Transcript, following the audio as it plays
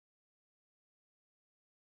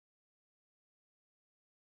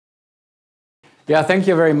Yeah, thank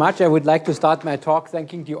you very much. I would like to start my talk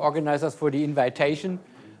thanking the organizers for the invitation.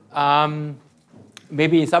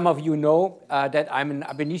 Maybe some of you know that I'm an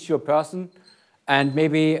ab initio person, and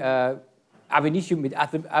maybe with ab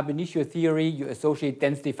initio theory, you associate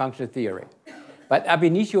density function theory. But ab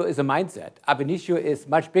initio is a mindset. Ab initio is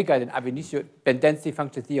much bigger than density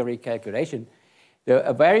function theory calculation.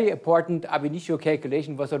 A very important ab initio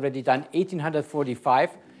calculation was already done in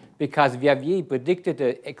 1845 because Verviers predicted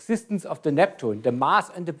the existence of the Neptune, the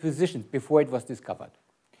mass and the positions before it was discovered.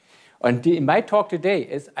 And in my talk today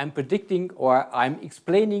is I'm predicting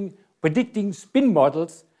spin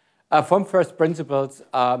models from first principles,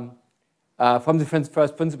 from the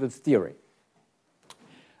first principles theory.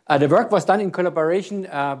 The work was done in collaboration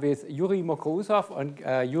with Yuri Mokousov and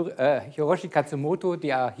Hiroshi Katsumoto.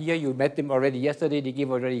 They are here. You met them already yesterday. They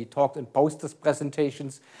gave already talks and posters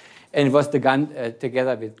presentations. And it was done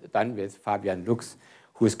together with Fabian Lux,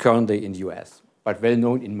 who is currently in the US, but well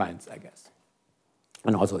known in Mainz, I guess,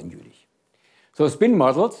 and also in Julich. So spin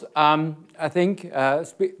models, I think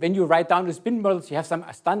when you write down the spin models, you have some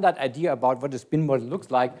standard idea about what a spin model looks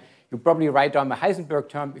like. You probably write down a Heisenberg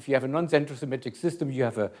term. If you have a non-centrosymmetric system, you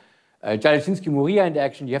have a Jarechinsky-Moriya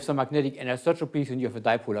interaction, you have some magnetic anisotropies, and you have a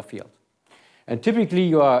dipolar field. And typically,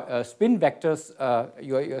 your spin vectors,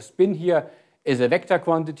 your spin here is a vector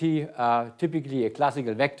quantity, typically a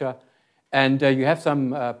classical vector. And you have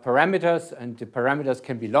some parameters, and the parameters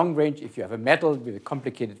can be long range if you have a metal with a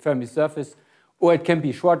complicated Fermi surface, or it can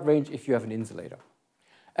be short range if you have an insulator.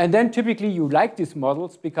 And then typically you like these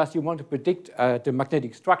models because you want to predict the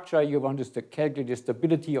magnetic structure, you want to calculate the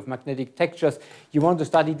stability of magnetic textures, you want to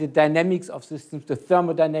study the dynamics of systems, the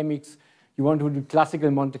thermodynamics, you want to do classical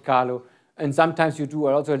Monte Carlo, and sometimes you do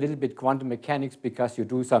also a little bit quantum mechanics because you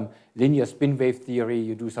do some linear spin wave theory,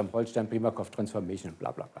 you do some Holstein-Primakov transformation,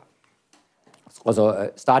 blah, blah, blah. It's also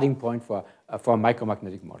a starting point for a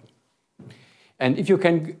micromagnetic model. And if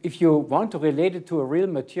you want to relate it to a real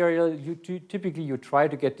material, typically you try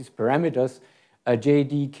to get these parameters, J,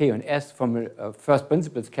 D, K, and S from a first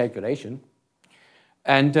principles calculation.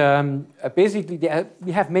 And basically,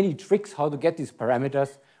 we have many tricks how to get these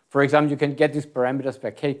parameters. For example, you can get these parameters by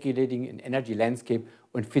calculating an energy landscape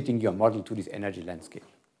and fitting your model to this energy landscape.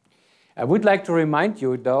 I would like to remind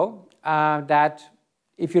you, though, that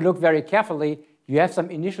if you look very carefully, you have some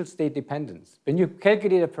initial state dependence. When you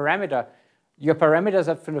calculate a parameter, your parameters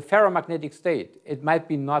are from a ferromagnetic state. It might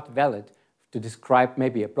be not valid to describe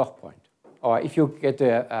maybe a Bloch point. Or if you get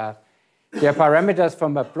their parameters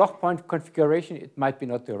from a Bloch point configuration, it might be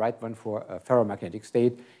not the right one for a ferromagnetic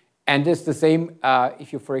state. And it's the same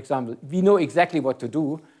if you, for example, we know exactly what to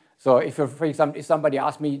do. So if, for example, if somebody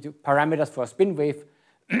asks me parameters for a spin wave,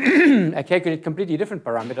 I calculate completely different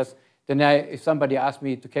parameters than if somebody asks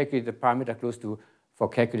me to calculate the parameter close to for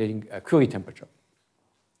calculating Curie temperature.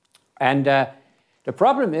 And the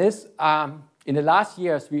problem is, in the last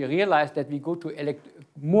years, we realized that we go to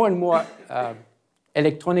more and more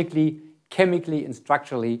electronically, chemically, and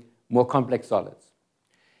structurally more complex solids.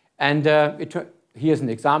 And here's an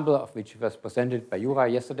example of which was presented by Jura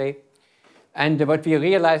yesterday. And what we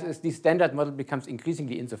realize is this standard model becomes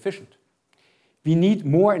increasingly insufficient. We need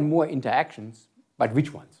more and more interactions, but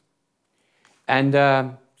which ones? And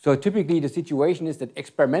so typically the situation is that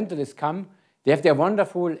experimentalists come, they have their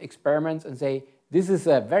wonderful experiments and say, this is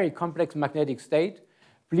a very complex magnetic state.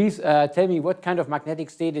 Please tell me what kind of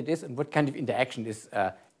magnetic state it is and what kind of interaction is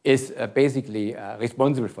basically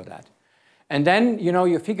responsible for that. And then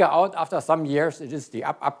you figure out after some years it is the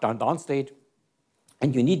up, down, down state,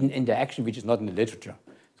 and you need an interaction which is not in the literature.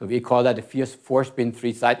 So we call that a four-spin,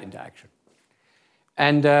 three-side interaction.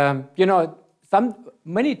 And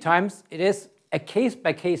many times it is a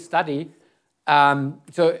case-by-case study.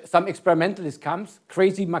 So some experimentalist comes,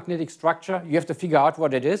 crazy magnetic structure, you have to figure out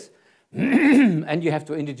what it is, and you have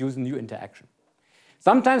to introduce a new interaction.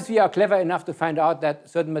 Sometimes we are clever enough to find out that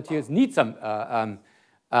certain materials need some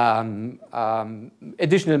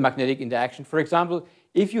additional magnetic interaction. For example,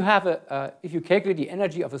 if you calculate the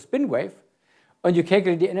energy of a spin wave, and you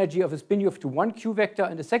calculate the energy of a spin wave to one Q vector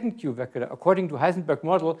and a second Q vector, according to Heisenberg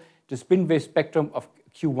model, the spin wave spectrum of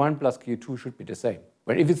Q1 plus Q2 should be the same.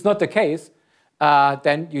 But if it's not the case,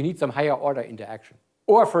 then you need some higher order interaction.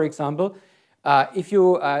 Or, for example, if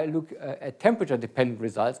you look at temperature-dependent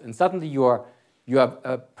results, and suddenly your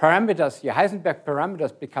parameters, your Heisenberg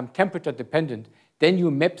parameters become temperature-dependent, then you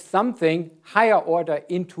map something higher order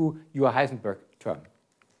into your Heisenberg term.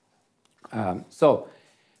 So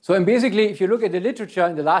basically, if you look at the literature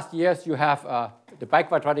in the last years, you have the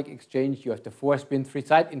biquadratic exchange, you have the four-spin,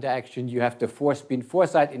 three-side interaction, you have the four-spin,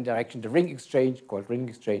 four-side interaction, the ring exchange, called ring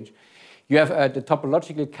exchange. You have the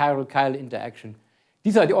topological chiral-chiral interaction.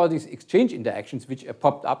 These are all these exchange interactions which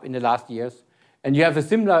popped up in the last years. And you have a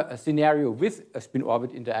similar scenario with a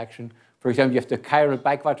spin-orbit interaction. For example, you have the chiral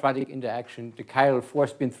biquadratic interaction, the chiral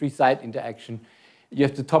 4-spin 3-side interaction. You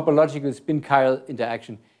have the topological spin-chiral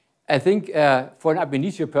interaction. I think for an ab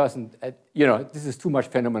initio person, this is too much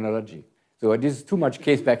phenomenology. So this is too much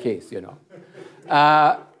case by case,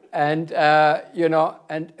 and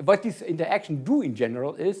what these interactions do in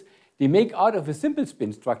general is they make out of a simple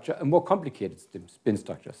spin structure a more complicated spin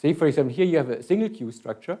structure. Say, for example, here you have a single Q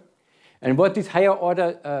structure. And what these higher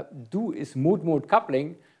order do is mode-mode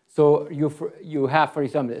coupling. So you have, for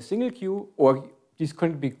example, a single Q, or this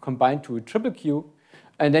can be combined to a triple Q.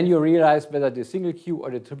 And then you realize whether the single Q or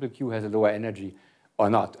the triple Q has a lower energy or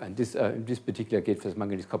not. And this, in this particular case for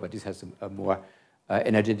manganese copper, this has a more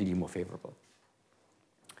energetically more favorable.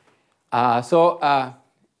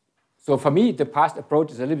 So for me, the past approach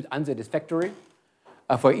is a little bit unsatisfactory.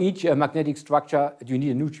 For each magnetic structure, you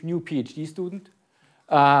need a new PhD student.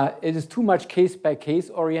 It is too much case-by-case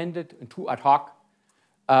oriented and too ad hoc.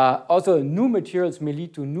 Also, new materials may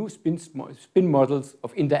lead to new spin models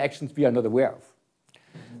of interactions we are not aware of.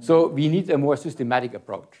 So we need a more systematic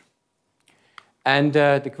approach. And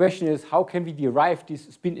the question is, how can we derive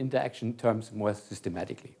these spin interaction terms more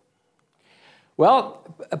systematically? Well,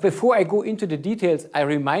 before I go into the details, I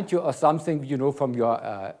remind you of something you know from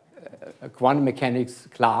your quantum mechanics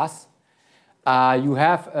class. You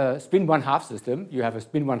have a spin 1/2 system. You have a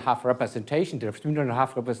spin 1/2 representation. The spin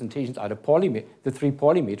 1/2 representations are the 3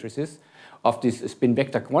 Pauli matrices of this spin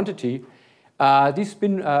vector quantity. These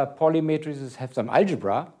spin Pauli matrices have some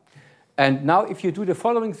algebra. And now if you do the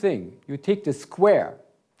following thing, you take the square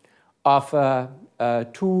of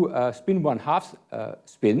 2 spin 1/2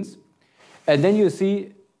 spins, and then you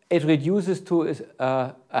see it reduces to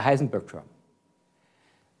a Heisenberg term.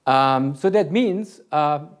 So that means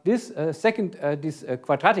this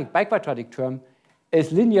biquadratic term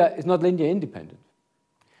is not linear independent.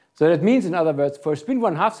 So that means, in other words, for a spin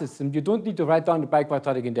 1/2 system, you don't need to write down the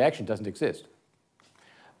biquadratic interaction, it doesn't exist.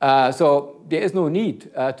 So there is no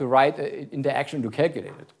need to write interaction to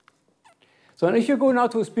calculate it. So if you go now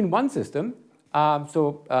to a spin 1 system,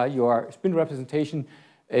 your spin representation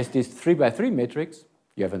is this 3×3 matrix.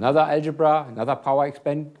 You have another algebra, another power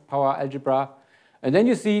algebra. And then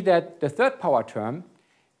you see that the third power term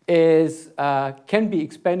can be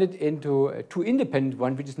expanded into 2 independent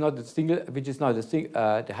ones, which is not the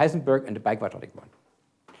Heisenberg and the biquadratic one.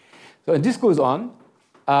 So and this goes on.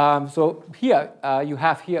 So here you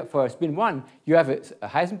have here for spin 1, you have a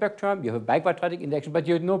Heisenberg term, you have a biquadratic interaction, but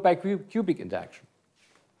you have no bicubic interaction.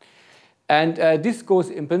 And this goes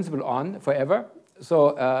in principle on forever.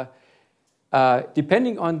 So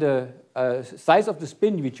depending on the size of the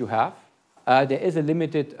spin which you have, there is a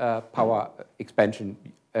limited power expansion,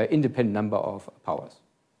 independent number of powers.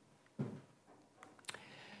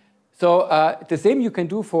 So the same you can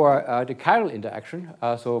do for the chiral interaction.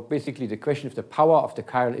 So basically the question of the power of the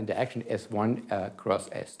chiral interaction S1 cross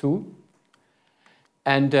S2.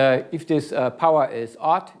 And if this power is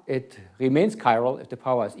odd, it remains chiral. If the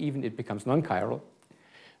power is even, it becomes non-chiral.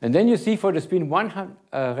 And then you see for the spin 1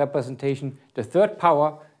 representation, the third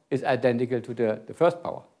power is identical to the first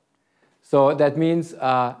power. So that means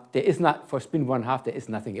for spin 1/2, there is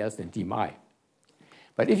nothing else than dmi.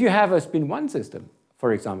 But if you have a spin 1 system,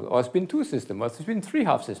 for example, or a spin 2 system, or a spin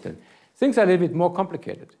 3/2 system, things are a little bit more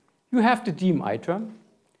complicated. You have the dmi term,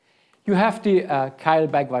 you have the chiral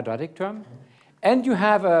biquadratic term, and you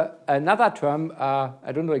have another term,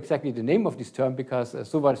 I don't know exactly the name of this term because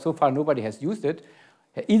so far nobody has used it,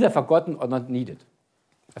 either forgotten or not needed,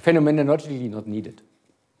 phenomenologically not needed.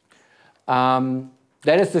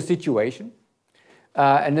 That is the situation.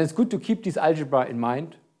 And it's good to keep this algebra in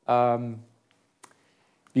mind.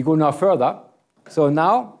 We go now further. So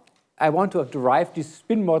now I want to derive these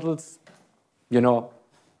spin models,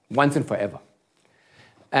 once and forever.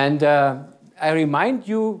 And I remind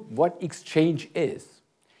you what exchange is.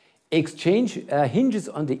 Exchange hinges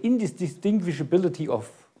on the indistinguishability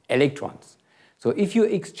of electrons. So if you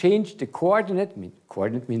exchange the coordinate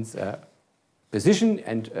means position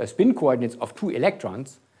and spin coordinates of 2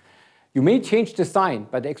 electrons, you may change the sign,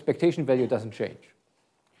 but the expectation value doesn't change.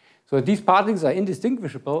 So these particles are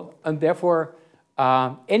indistinguishable, and therefore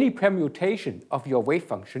any permutation of your wave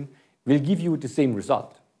function will give you the same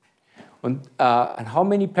result. And how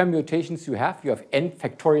many permutations you have? You have n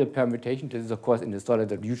factorial permutation. This is, of course, in the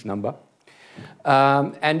solid a huge number.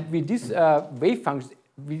 And with this wave function,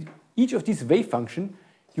 each of these wave functions,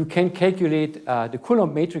 you can calculate the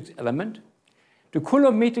Coulomb matrix element. The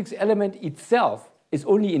Coulomb matrix element itself is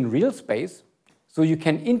only in real space, so you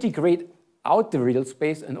can integrate out the real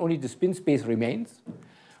space and only the spin space remains.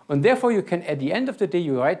 And therefore, you can, at the end of the day,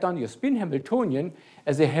 you write down your spin Hamiltonian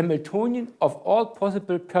as a Hamiltonian of all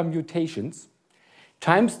possible permutations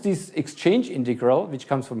times this exchange integral, which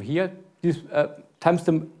comes from here, this, times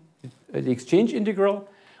the exchange integral,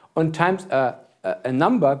 and times a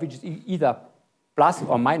number which is either plus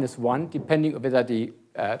or minus 1, depending on whether the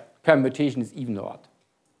permutation is even or odd.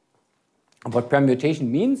 And what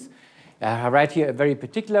permutation means, I write here a very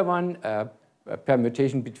particular one, a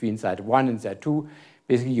permutation between side 1 and side 2.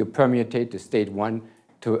 Basically, you permutate the state 1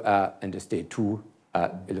 to, and the state 2.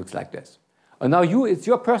 It looks like this. And now it's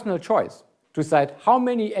your personal choice to decide how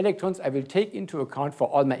many electrons I will take into account for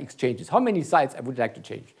all my exchanges, how many sides I would like to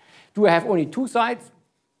change. Do I have only 2 sides,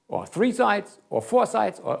 or 3 sides, or 4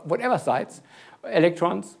 sides, or whatever sides,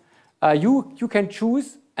 electrons? You can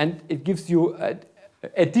choose, and it gives you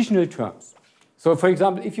additional terms. So for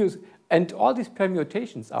example, if you, and all these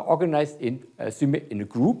permutations are organized in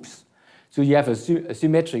groups. So you have a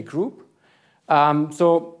symmetric group.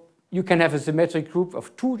 So you can have a symmetric group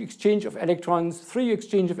of 2 exchange of electrons, 3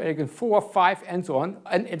 exchange of electrons, 4, 5, and so on,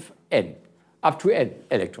 and n, up to n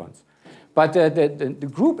electrons. But the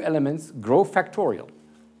group elements grow factorial.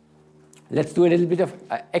 Let's do a little bit of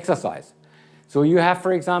exercise. So you have,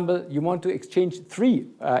 for example, you want to exchange 3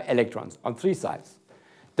 electrons on 3 sides.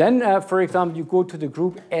 Then, for example, you go to the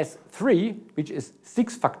group S3, which is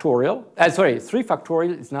 6 factorial. 3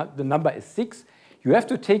 factorial is not, the number is 6. You have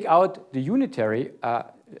to take out the unitary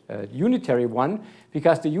one,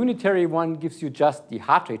 because the unitary one gives you just the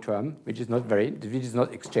Hartree term, which is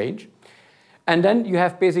not exchange. And then you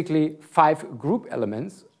have basically 5 group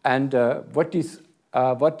elements. And what this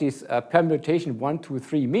permutation 1, 2,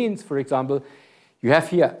 3 means, for example, you have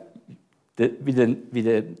here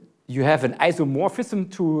you have an isomorphism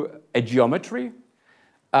to a geometry.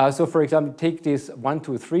 So for example, take this 1,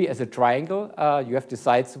 2, 3 as a triangle. You have the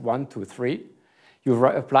sides 1, 2, 3. You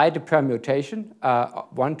apply the permutation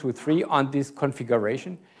 1, 2, 3 on this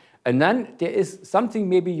configuration. And then there is something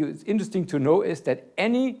maybe it's interesting to know is that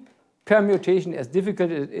any permutation, as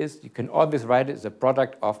difficult as it is, you can always write it as a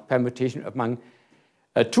product of permutation among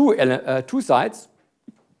two sides.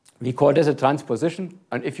 We call this a transposition.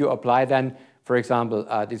 And if you apply then, for example,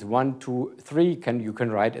 this 1, 2, 3, you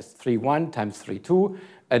can write as 3, 1 times 3, 2.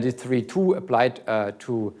 And this 3, 2 applied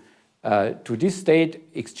to this state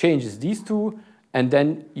exchanges these 2. And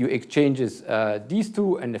then you exchanges these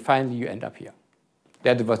 2. And finally, you end up here.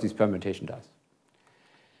 That is what this permutation does.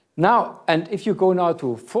 Now, and if you go now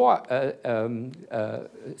to 4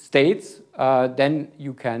 states, then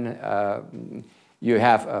you can you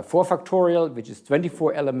have 4 factorial, which is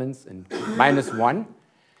 24 elements and minus 1.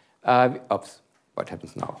 Oops, what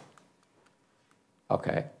happens now?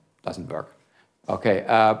 Okay, doesn't work. Okay,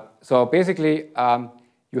 so basically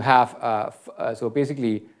you have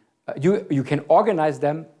you can organize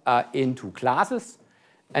them into classes,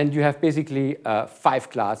 and you have basically 5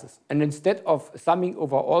 classes. And instead of summing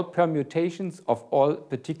over all permutations of all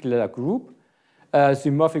particular group,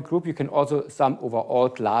 symmorphic group, you can also sum over all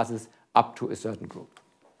classes up to a certain group.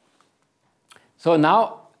 So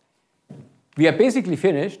now we are basically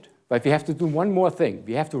finished, but we have to do one more thing.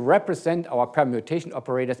 We have to represent our permutation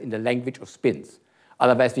operators in the language of spins.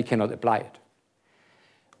 Otherwise, we cannot apply it.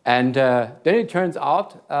 And then it turns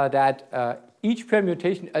out that each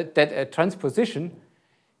permutation, that a transposition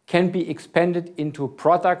can be expanded into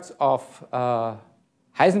products of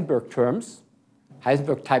Heisenberg terms,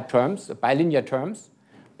 Heisenberg type terms, bilinear terms,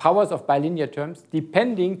 powers of bilinear terms,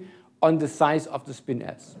 depending on the size of the spin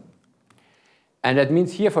S. And that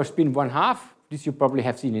means here for spin 1/2, this you probably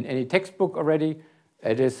have seen in any textbook already,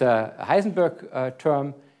 it is a Heisenberg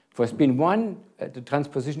term. For spin 1, the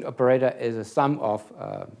transposition operator is a sum of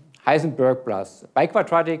Heisenberg plus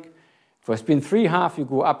biquadratic. For spin 3/2, you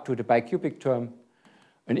go up to the bicubic term.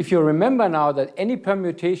 And if you remember now that any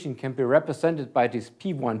permutation can be represented by this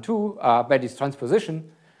P12, by this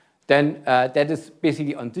transposition, then that is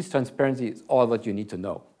basically on this transparency is all what you need to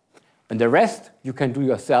know. And the rest you can do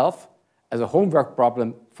yourself as a homework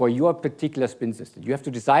problem for your particular spin system. You have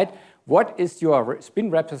to decide what is your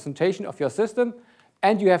spin representation of your system,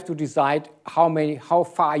 and you have to decide how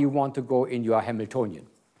far you want to go in your Hamiltonian.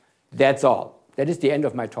 That's all. That is the end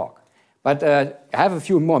of my talk. But I have a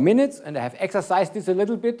few more minutes, and I have exercised this a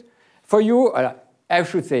little bit for you. I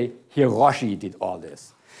should say Hiroshi did all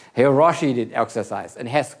this. Hiroshi did exercise and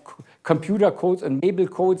has computer codes and Mabel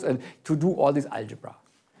codes and to do all this algebra.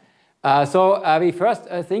 So we first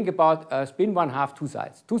think about spin 1/2, 2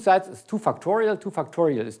 sides. 2 sides is 2 factorial. 2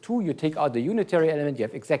 factorial is 2. You take out the unitary element. You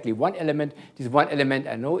have exactly 1 element. This 1 element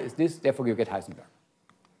I know is this. Therefore, you get Heisenberg.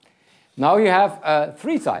 Now you have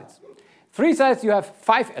 3 sides. 3 sides, you have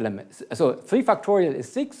 5 elements. So 3 factorial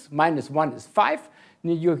is 6, minus 1 is 5.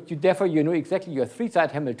 Therefore, you know exactly your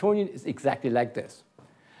 3-side Hamiltonian is exactly like this.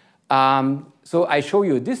 So I show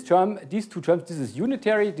you this term, these two terms. This is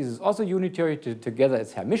unitary. This is also unitary. Together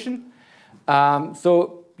it's Hermitian.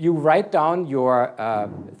 So you write down your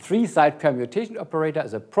 3-side permutation operator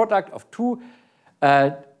as a product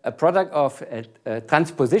of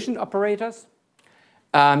transposition operators.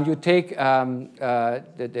 You take the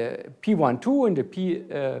P12 and the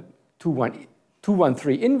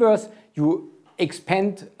P213 inverse. You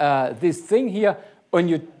expand this thing here, and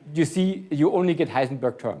you see you only get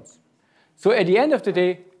Heisenberg terms. So at the end of the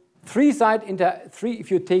day,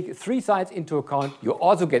 if you take 3 sides into account, you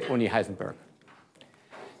also get only Heisenberg.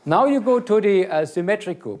 Now you go to the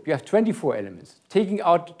symmetric group. You have 24 elements, taking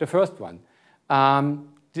out the first one.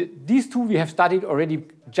 These two we have studied already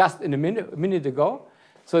just in a minute ago.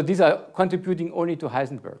 So these are contributing only to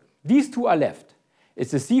Heisenberg. These two are left.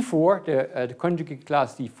 It's the C4, the conjugate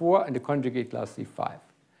class C4, and the conjugate class C5.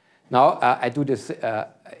 Now I do this.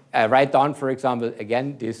 I write down, for example,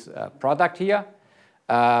 again this product here.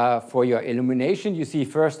 For your illumination, you see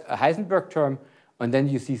first a Heisenberg term, and then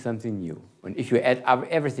you see something new. And if you add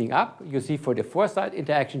everything up, you see for the 4-side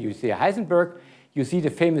interaction, you see a Heisenberg. You see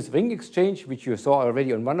the famous ring exchange, which you saw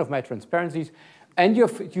already on one of my transparencies. And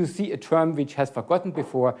you see a term which has forgotten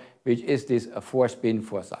before, which is this 4-spin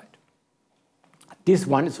 4-side. This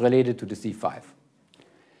one is related to the C5.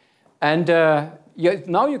 And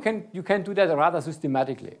now you can do that rather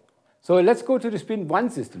systematically. So let's go to the spin 1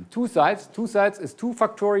 system. 2 sides. 2 sides is 2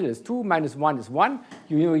 factorial is 2, minus 1 is 1.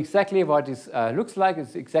 You know exactly what this looks like.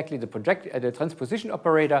 It's exactly the transposition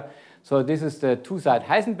operator. So this is the 2-side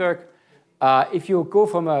Heisenberg. If you go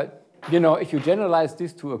from if you generalize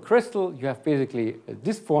this to a crystal, you have basically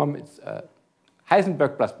this form. It's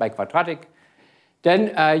Heisenberg plus biquadratic.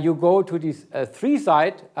 Then you go to this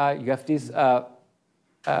 3-side. You have these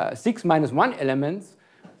 6 minus 1 elements,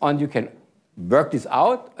 and you can work this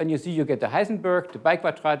out, and you see you get the Heisenberg, the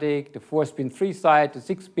biquadratic, the 4-spin 3-side, the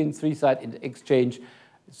 6-spin 3-side in the exchange.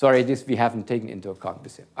 Sorry, this we haven't taken into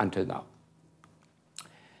account until now.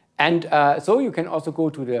 And so you can also go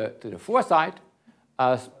to the 4-side,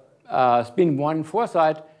 spin 1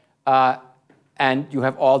 4-side, and you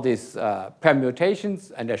have all these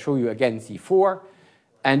permutations, and I show you again C4.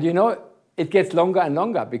 And it gets longer and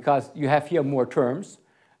longer because you have here more terms.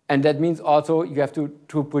 And that means also you have to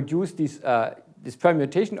produce these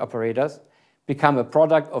permutation operators, become a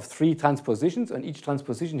product of 3 transpositions, and each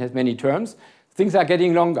transposition has many terms. Things are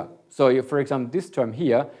getting longer. So for example, this term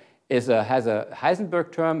here has a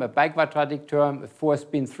Heisenberg term, a biquadratic term, a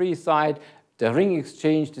 4-spin 3-side, the ring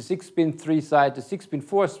exchange, the 6-spin 3-side, the 6-spin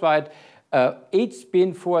 4-side,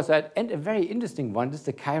 8-spin 4-side, and a very interesting one, this is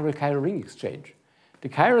the chiral-chiral ring exchange. The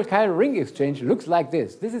chiral-chiral ring exchange looks like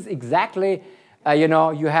this. This is exactly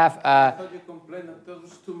you have. I thought you complained that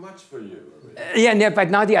was too much for you. Yeah, but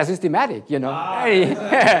now they are systematic, Yeah,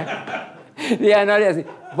 no,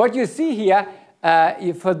 what you see here,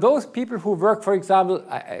 for those people who work, for example,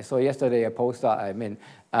 I saw yesterday a poster,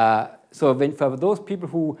 for those people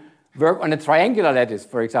who work on a triangular lattice,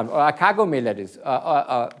 for example, or a Kagome lattice,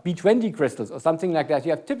 or B20 crystals, or something like that, you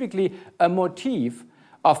have typically a motif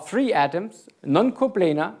of 3 atoms,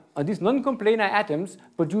 non-coplanar, and these non-coplanar atoms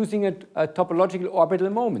producing a topological orbital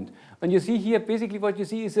moment. And you see here, basically what you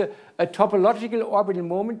see is a topological orbital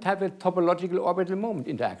moment type of topological orbital moment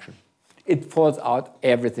interaction. It falls out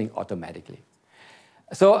everything automatically.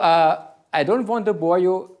 So I don't want to bore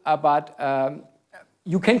you, but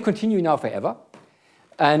you can continue now forever.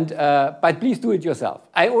 But please do it yourself.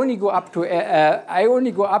 I only go up to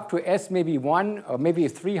S maybe 1 or maybe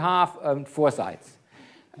 3/2 4 sides.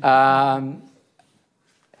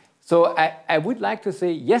 So I would like to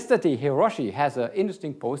say, yesterday Hiroshi has an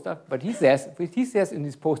interesting poster, but he says in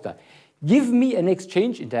his poster, give me an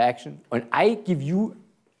exchange interaction, and I give you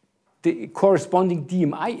the corresponding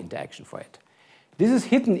DMI interaction for it. This is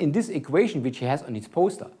hidden in this equation which he has on his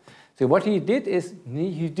poster. So what he did is,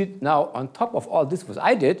 he did now, on top of all this, what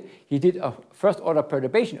I did, he did a first-order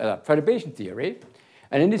perturbation theory.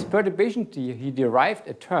 And in this perturbation theory, he derived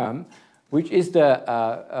a term which is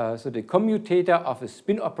the commutator of a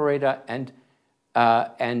spin operator and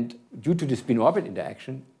due to the spin-orbit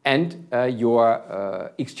interaction and your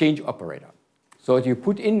exchange operator. So you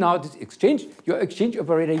put in now this exchange, your exchange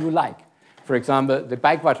operator you like. For example, the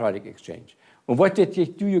biquadratic exchange. And what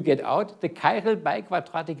do you get out? The chiral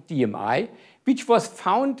biquadratic DMI, which was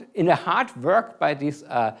found in a hard work by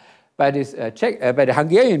the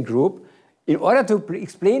Hungarian group in order to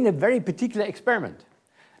explain a very particular experiment.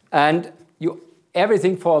 And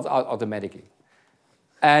everything falls out automatically.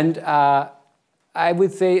 And I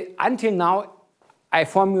would say until now, I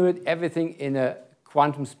formulate everything in a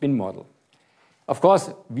quantum spin model. Of course,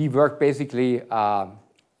 we work basically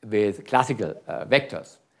with classical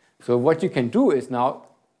vectors. So what you can do is now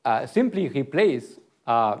simply replace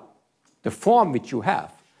the form which you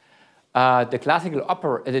have, the classical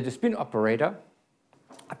the spin operator,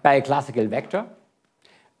 by a classical vector,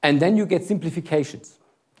 and then you get simplifications.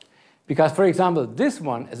 Because, for example, this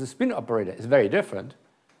one as a spin operator is very different,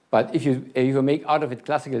 but if you make out of it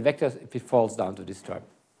classical vectors, it falls down to this term.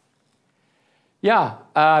 Yeah,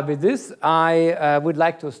 with this, I would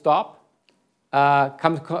like to stop,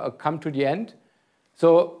 come to the end.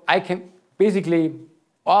 So I can basically,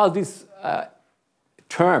 all these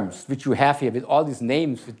terms which you have here with all these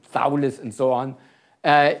names, with Thouless and so on,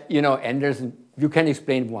 Anderson, you can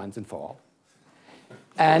explain once and for all.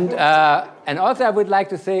 And also I would like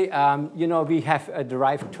to say, we have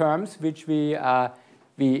derived terms which we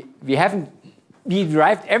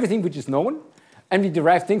derived everything which is known, and we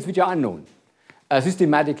derived things which are unknown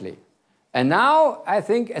systematically. And now I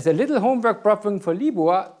think as a little homework problem for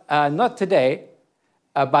Libor, not today,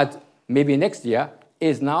 but maybe next year,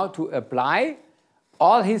 is now to apply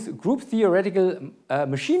all his group theoretical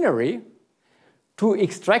machinery to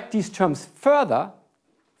extract these terms further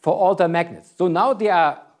for altermagnets. So now they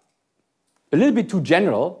are a little bit too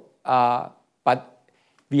general, but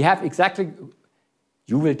we have exactly,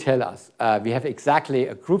 you will tell us, we have exactly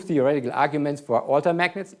a group theoretical arguments for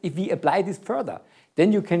altermagnets. If we apply this further,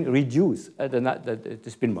 then you can reduce the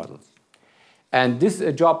spin models. And this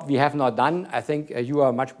job we have not done. I think you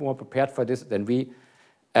are much more prepared for this than we,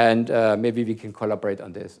 and maybe we can collaborate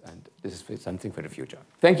on this, and this is something for the future.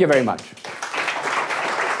 Thank you very much.